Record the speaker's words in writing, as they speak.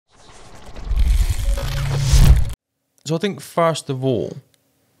So I think first of all,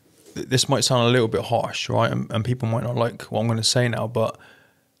 this might sound a little bit harsh, right? And people might not like what I'm going to say now, but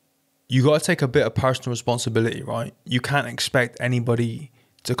you got to take a bit of personal responsibility, right? You can't expect anybody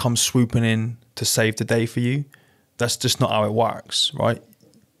to come swooping in to save the day for you. That's just not how it works, right?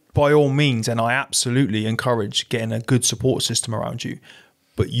 By all means, and I absolutely encourage getting a good support system around you,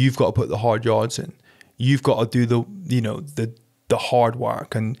 but you've got to put the hard yards in. You've got to do the hard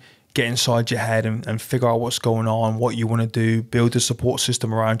work and get inside your head and figure out what's going on, what you want to do, build a support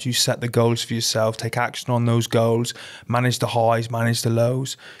system around you, set the goals for yourself, take action on those goals, manage the highs, manage the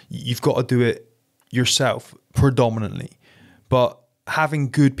lows. You've got to do it yourself predominantly. But having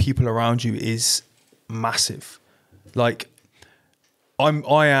good people around you is massive. Like,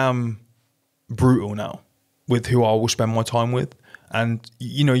 I am brutal now with who I will spend my time with. And,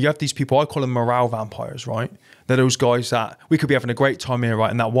 you know, you have these people, I call them morale vampires, right? They're those guys that we could be having a great time here,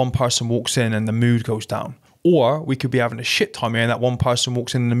 right? And that one person walks in and the mood goes down. Or we could be having a shit time here and that one person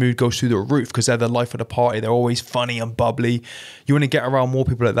walks in and the mood goes through the roof because they're the life of the party. They're always funny and bubbly. You want to get around more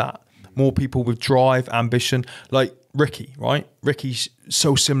people like that. More people with drive, ambition, like Ricky, right? Ricky's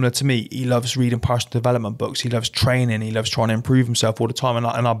so similar to me. He loves reading personal development books. He loves training. He loves trying to improve himself all the time.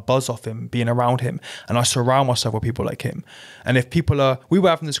 And I buzz off him being around him. And I surround myself with people like him. And if people are, we were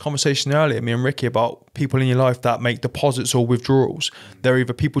having this conversation earlier, me and Ricky, about people in your life that make deposits or withdrawals. They're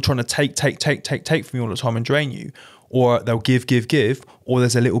either people trying to take from you all the time and drain you, or they'll give, or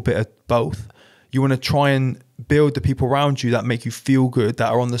there's a little bit of both. You want to try and build the people around you that make you feel good, that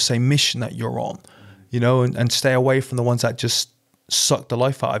are on the same mission that you're on, you know, and stay away from the ones that just suck the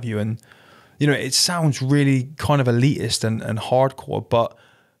life out of you. And, you know, it sounds really kind of elitist and hardcore, but,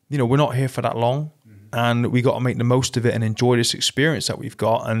 you know, we're not here for that long. And we got to make the most of it and enjoy this experience that we've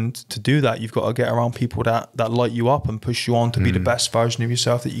got. And to do that, you've got to get around people that light you up and push you on to be the best version of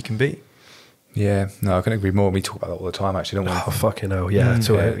yourself that you can be. Yeah, no, I couldn't agree more. We talk about that all the time, actually, don't we? Oh, fucking hell,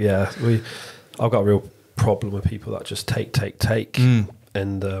 yeah. I've got a real problem with people that just take.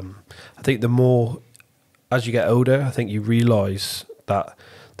 And I think the more, as you get older, I think you realise that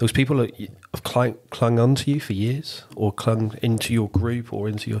those people have clung onto you for years, or clung into your group or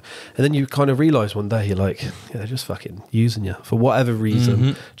into your, and then you kind of realise one day, you're like, yeah, they're just fucking using you for whatever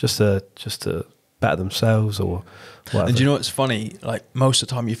reason, just to better themselves or whatever. And do you know what's funny? Like, most of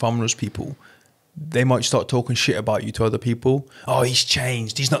the time you find those people, they might start talking shit about you to other people. Oh, he's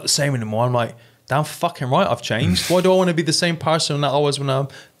changed. He's not the same anymore. I'm like, damn fucking right, I've changed. Why do I want to be the same person that I was when I'm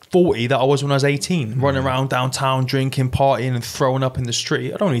 40 that I was when I was 18, running around downtown, drinking, partying and throwing up in the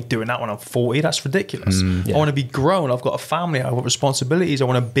street? I don't need doing that when I'm 40. That's ridiculous. I want to be grown. I've got a family. I've got responsibilities. I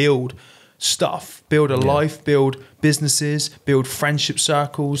want to build stuff, build a life, build businesses, build friendship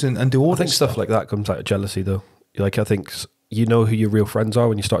circles, and do all I think stuff like that comes out of jealousy, though. Like, I think you know who your real friends are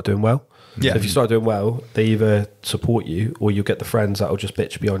when you start doing well. Yeah. So if you start doing well, they either support you, or you get the friends that will just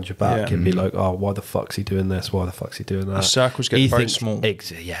bitch behind your back and be like, oh, why the fuck's he doing this? Why the fuck's he doing that? The circles get very small.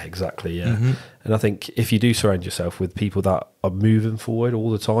 Yeah, exactly. Yeah. And I think if you do surround yourself with people that are moving forward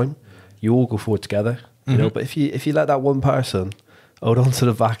all the time, you all go forward together. You know, but if you let that one person hold on to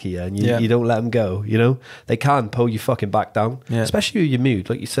the back of you and you don't let them go, you know, they can pull you fucking back down. Especially your mood,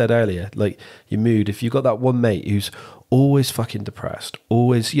 like you said earlier, like your mood. If you've got that one mate who's always fucking depressed,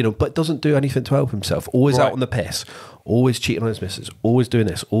 always, you know, but doesn't do anything to help himself, always out on the piss, always cheating on his missus, always doing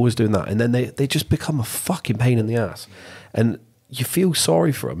this, always doing that, and then they just become a fucking pain in the ass. And you feel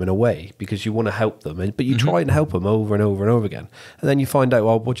sorry for them in a way, because you want to help them, but you try and help them over and over and over again, and then you find out,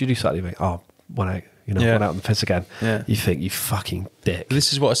 well, what'd you do Saturday, mate? Oh, went out, you know, went out on the piss again. You think, you fucking dick.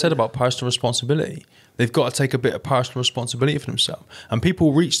 This is what I said about personal responsibility. They've got to take a bit of personal responsibility for themselves, and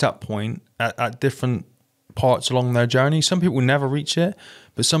people reach that point at different parts along their journey. Some people never reach it,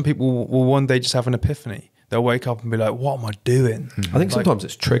 but some people will one day just have an epiphany. They'll wake up and be like, what am I doing? I think sometimes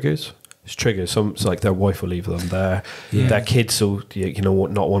it's triggers. It's like their wife will leave them, their kids will, you know,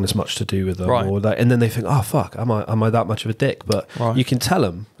 not want as much to do with them, or that, and then they think, oh fuck, am I that much of a dick? But you can tell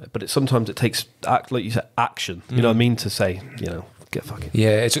them, but sometimes it takes like you said, action. You know what I mean? To say, you know, get fucking.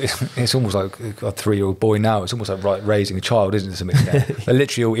 Yeah, it's almost like a 3-year-old boy now. It's almost like raising a child, isn't it, to some extent? But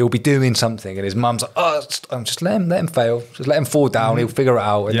literally, he'll be doing something, and his mum's like, "Oh, just let him fail. Just let him fall down. He'll figure it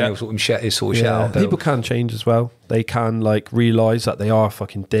out, and then he'll sort of shit out." People can change as well. They can like realise that they are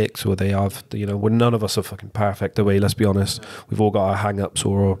fucking dicks, or they have, you know, well, none of us are fucking perfect. The way, let's be honest, we've all got our hang-ups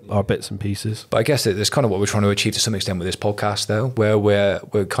or our bits and pieces. But I guess that's kind of what we're trying to achieve to some extent with this podcast, though, where we're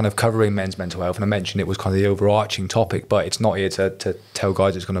kind of covering men's mental health. And I mentioned it was kind of the overarching topic, but it's not here to tell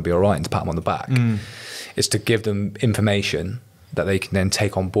guys it's going to be all right and to pat them on the back. It's to give them information that they can then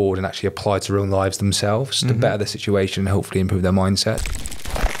take on board and actually apply to their own lives themselves to better the situation and hopefully improve their mindset.